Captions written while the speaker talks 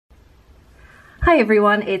Hi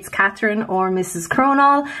everyone, it's Catherine or Mrs.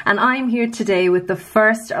 Cronall, and I'm here today with the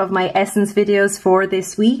first of my Essence videos for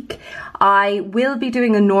this week. I will be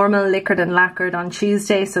doing a normal liquored and lacquered on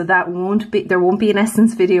Tuesday, so there won't be an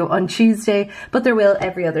Essence video on Tuesday, but there will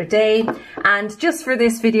every other day. And just for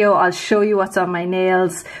this video, I'll show you what's on my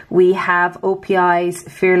nails. We have OPI's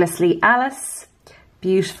Fearlessly Alice.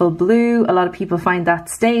 Beautiful blue. A lot of people find that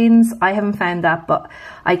stains. I haven't found that, but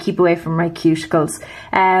I keep away from my cuticles.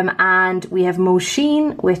 And we have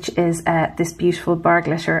Mosheen, which is this beautiful bar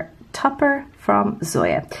glitter topper from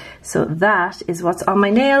Zoya. So that is what's on my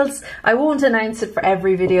nails. I won't announce it for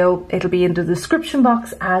every video. It'll be in the description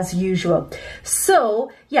box as usual.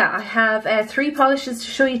 So yeah, I have 3 polishes to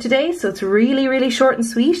show you today. So it's really, really short and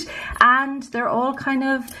sweet. And they're all kind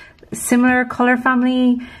of similar color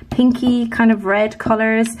family, pinky kind of red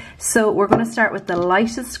colors. So we're going to start with the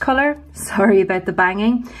lightest color. Sorry about the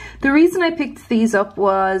banging. The reason I picked these up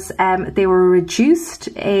was they were reduced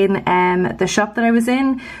in the shop that I was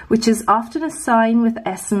in, which is often a sign with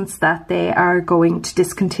Essence that they are going to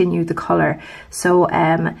discontinue the color. So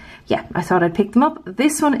yeah, I thought I'd pick them up.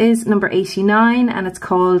 This one is number 89 and it's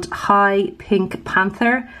called High Pink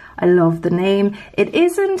Panther. I love the name. It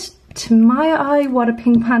isn't, to my eye, what a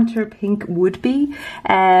Pink Panther pink would be.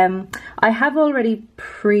 I have already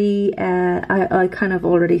I kind of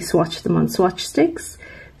already swatched them on swatch sticks,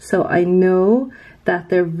 so I know that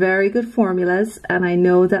they're very good formulas, and I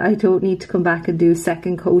know that I don't need to come back and do a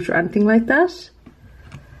second coat or anything like that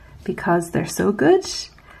because they're so good.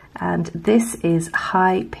 And this is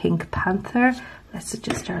High Pink Panther. Let's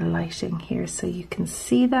adjust our lighting here so you can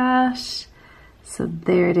see that. So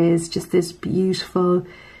there it is, just this beautiful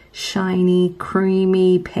shiny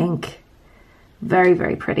creamy pink. Very,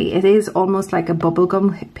 very pretty. It is almost like a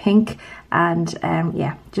bubblegum pink, and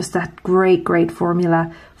yeah, just that great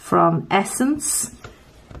formula from Essence.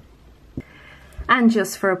 And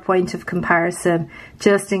just for a point of comparison,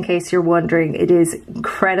 just in case you're wondering, it is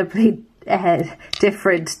incredibly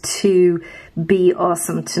different to Be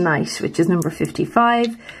Awesome Tonight, which is number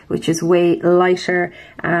 55, which is way lighter.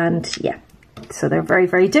 And yeah, so they're very,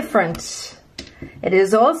 very different. It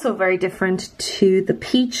is also very different to the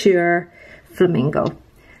Peachier Flamingo.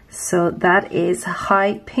 So that is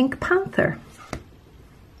High Pink Panther.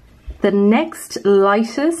 The next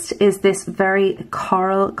lightest is this very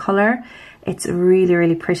coral color. It's a really,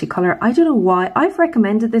 really pretty color. I don't know why. I've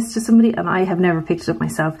recommended this to somebody and I have never picked it up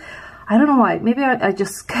myself. I don't know why. Maybe I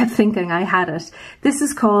just kept thinking I had it. This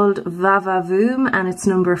is called Vavavoom and it's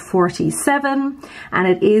number 47, and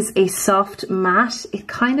it is a soft matte. It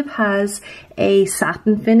kind of has a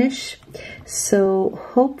satin finish, so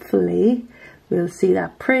hopefully we'll see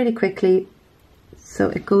that pretty quickly. So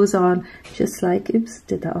it goes on just like, oops,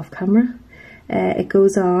 did that off camera. It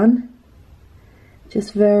goes on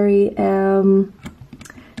just very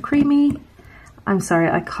creamy. I'm sorry,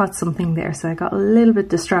 I caught something there, so I got a little bit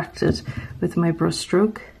distracted with my brush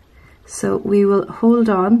stroke. So we will hold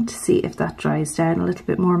on to see if that dries down a little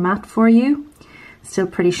bit more matte for you. Still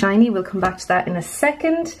pretty shiny. We'll come back to that in a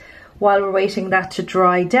second. While we're waiting that to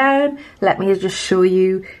dry down, let me just show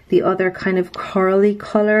you the other kind of corally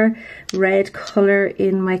color, red color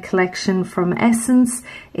in my collection from Essence.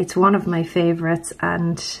 It's one of my favorites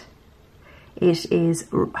and it is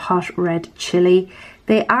Hot Red Chili.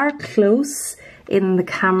 They are close in the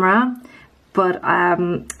camera, but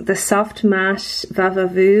the soft matte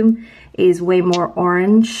Vavavoom is way more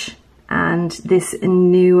orange, and this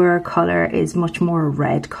newer color is much more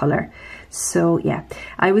red color. So yeah,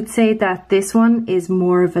 I would say that this one is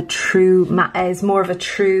more of a true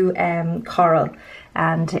coral.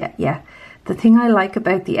 And yeah, the thing I like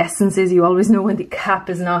about the Essence is you always know when the cap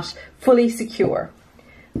is not fully secure.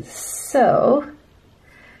 So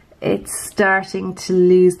it's starting to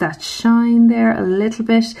lose that shine there a little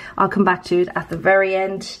bit. I'll come back to it at the very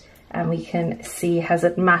end and we can see has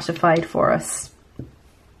it mattified for us.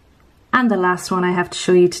 And the last one I have to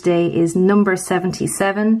show you today is number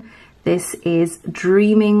 77. This is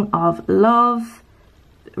Dreaming of Love.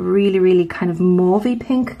 Really, really kind of mauvey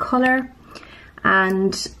pink color.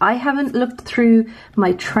 And I haven't looked through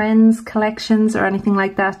my trends collections or anything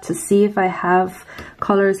like that to see if I have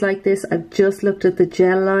colors like this. I've just looked at the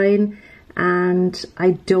gel line and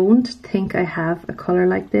I don't think I have a color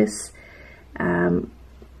like this.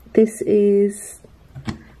 This is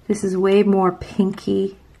way more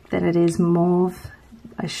pinky than it is mauve,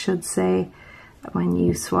 I should say, when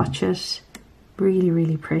you swatch it. Really,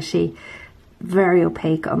 really pretty. Very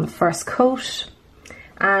opaque on the first coat.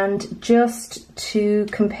 And just to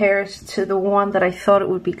compare it to the one that I thought it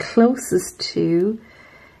would be closest to,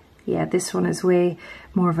 yeah, this one is way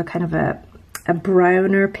more of a kind of a a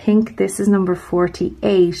browner pink. This is number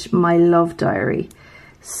 48, My Love Diary.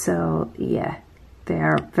 So yeah, they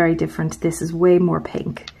are very different. This is way more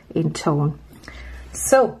pink in tone.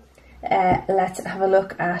 So let's have a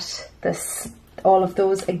look at this, all of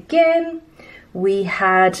those again. We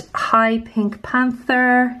had High Pink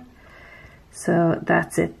Panther. So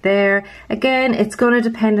that's it there. Again, it's going to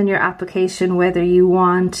depend on your application whether you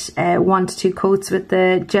want 1 to 2 coats with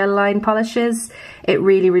the gel line polishes. It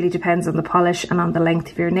really depends on the polish and on the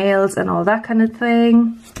length of your nails and all that kind of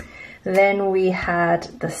thing. Then we had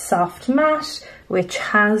the Soft Matte, which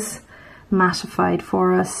has mattified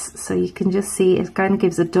for us. So you can just see it kind of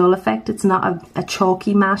gives a dull effect. It's not a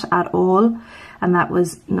chalky matte at all. And that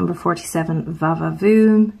was number 47, Vava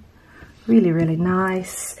Voom. Really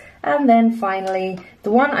nice. And then finally,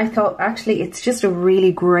 the one I thought, actually, it's just a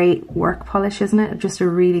really great work polish, isn't it? Just a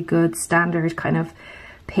really good standard kind of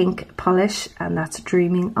pink polish, and that's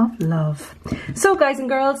Dreaming of Love. So guys and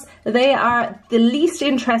girls, they are the least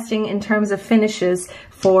interesting in terms of finishes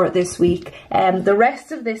for this week. The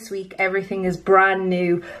rest of this week, everything is brand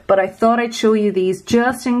new, but I thought I'd show you these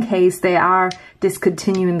just in case they are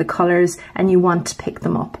discontinuing the colors and you want to pick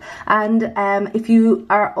them up. And if you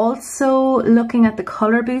are also looking at the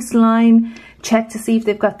Color Boost line, check to see if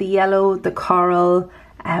they've got the yellow, the coral,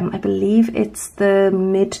 I believe it's the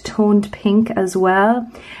mid-toned pink as well.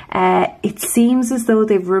 It seems as though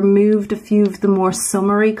they've removed a few of the more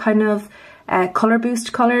summery kind of Color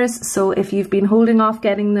Boost colors. So if you've been holding off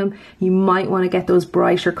getting them, you might want to get those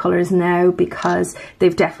brighter colors now, because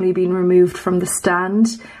they've definitely been removed from the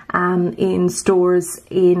stand in stores,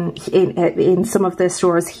 in some of the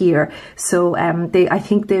stores here. So I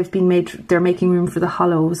think they're making room for the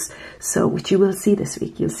hollows, so which you will see this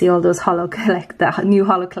week. You'll see all those the new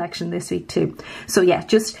hollow collection this week too. So yeah,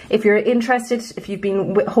 just if you're interested, if you've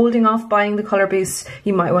been holding off buying the Color Boost,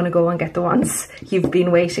 you might want to go and get the ones you've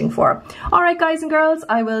been waiting for. All right, guys and girls,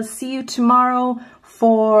 I will see you tomorrow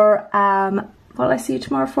for what will I see you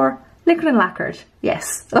tomorrow for? Liquid and Lacquered.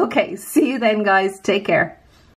 Yes. Okay, see you then, guys. Take care.